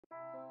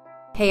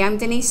Hey, I'm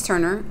Denise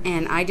Turner,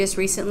 and I just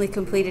recently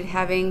completed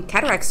having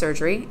cataract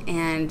surgery,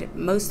 and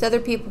most other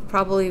people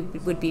probably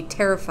would be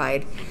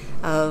terrified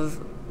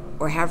of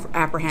or have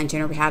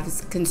apprehension or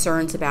have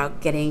concerns about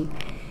getting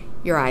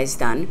your eyes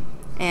done.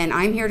 And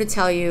I'm here to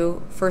tell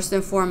you, first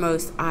and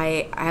foremost,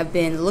 I have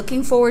been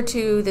looking forward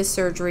to this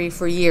surgery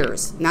for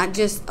years, not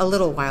just a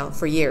little while,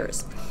 for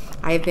years.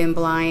 I have been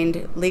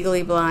blind,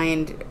 legally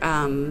blind,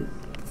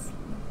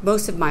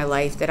 most of my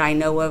life that I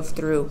know of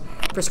through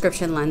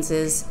prescription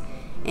lenses.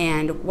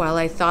 And while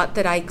I thought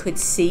that I could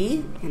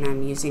see, and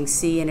I'm using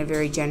see in a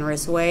very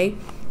generous way,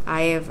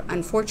 I have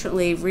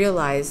unfortunately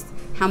realized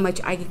how much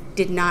I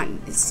did not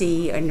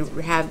see and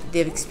have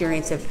the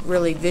experience of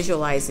really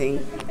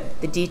visualizing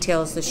the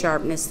details, the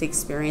sharpness, the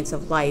experience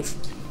of life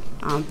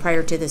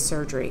prior to this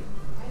surgery.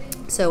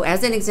 So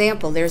as an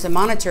example, there's a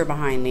monitor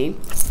behind me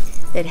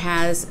that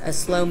has a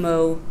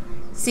slow-mo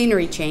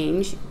scenery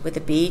change with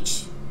a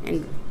beach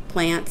and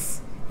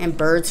plants and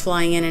birds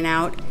flying in and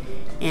out.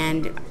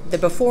 And the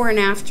before and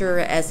after,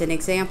 as an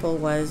example,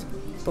 was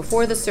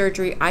before the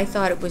surgery, I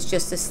thought it was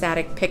just a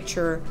static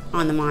picture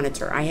on the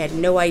monitor. I had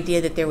no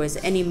idea that there was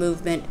any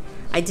movement.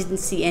 I didn't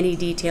see any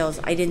details.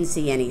 I didn't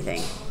see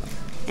anything.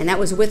 And that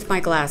was with my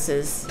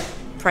glasses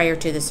prior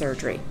to the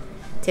surgery.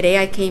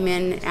 Today I came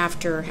in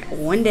after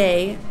one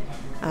day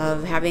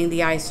of having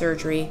the eye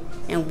surgery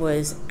and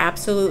was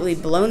absolutely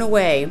blown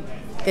away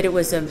that it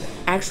was an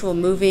actual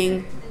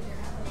moving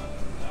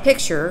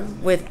picture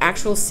with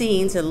actual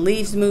scenes and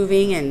leaves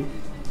moving and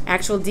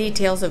actual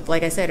details of,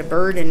 like I said, a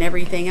bird and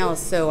everything else.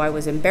 So I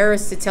was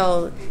embarrassed to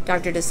tell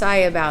Dr.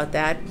 Desai about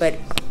that, but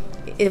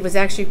it was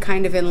actually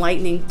kind of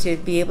enlightening to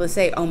be able to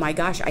say, oh my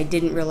gosh, I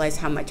didn't realize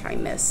how much I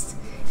missed.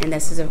 And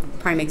this is a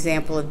prime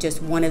example of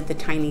just one of the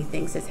tiny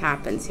things that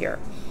happens here.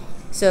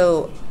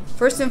 So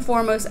first and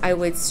foremost, I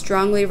would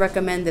strongly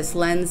recommend this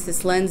lens.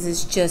 This lens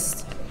is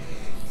just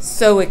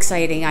so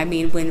exciting. I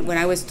mean, when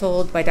I was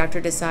told by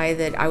Dr. Desai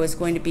that I was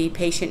going to be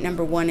patient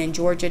number 1 in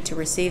Georgia to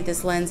receive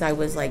this lens, I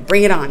was like,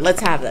 bring it on, let's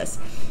have this.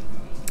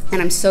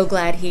 And I'm so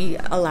glad he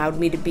allowed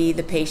me to be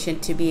the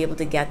patient to be able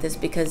to get this,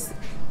 because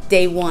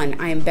day one,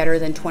 I am better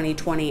than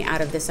 20/20 out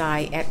of this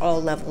eye at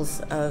all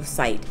levels of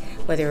sight,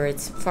 whether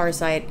it's far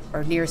sight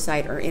or near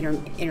sight or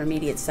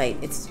intermediate sight.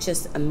 It's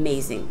just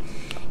amazing.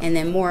 And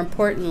then more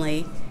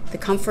importantly, the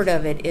comfort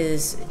of it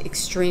is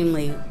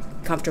extremely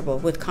comfortable.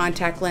 With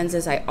contact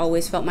lenses, I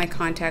always felt my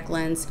contact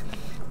lens.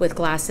 With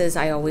glasses,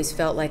 I always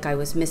felt like I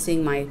was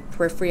missing my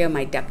peripheria,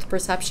 my depth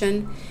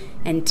perception.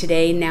 And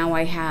today, now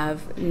I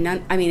have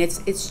none. I mean,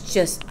 it's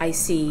just, I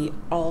see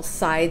all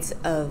sides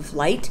of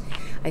light.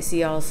 I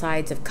see all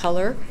sides of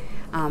color.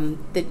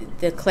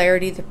 The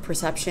clarity, the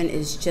perception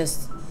is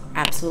just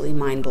absolutely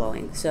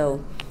mind-blowing.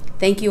 So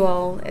thank you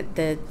all.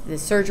 The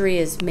surgery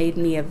has made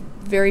me a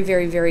very,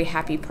 very, very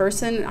happy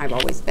person. I've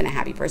always been a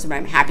happy person, but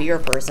I'm a happier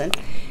person.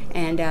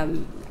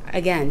 And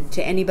again,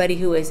 to anybody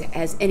who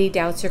has any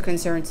doubts or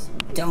concerns,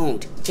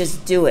 don't.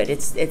 Just do it.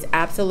 It's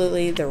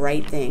absolutely the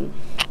right thing.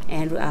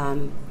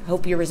 And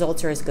hope your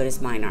results are as good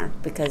as mine are,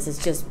 because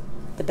it's just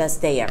the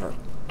best day ever.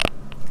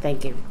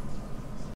 Thank you.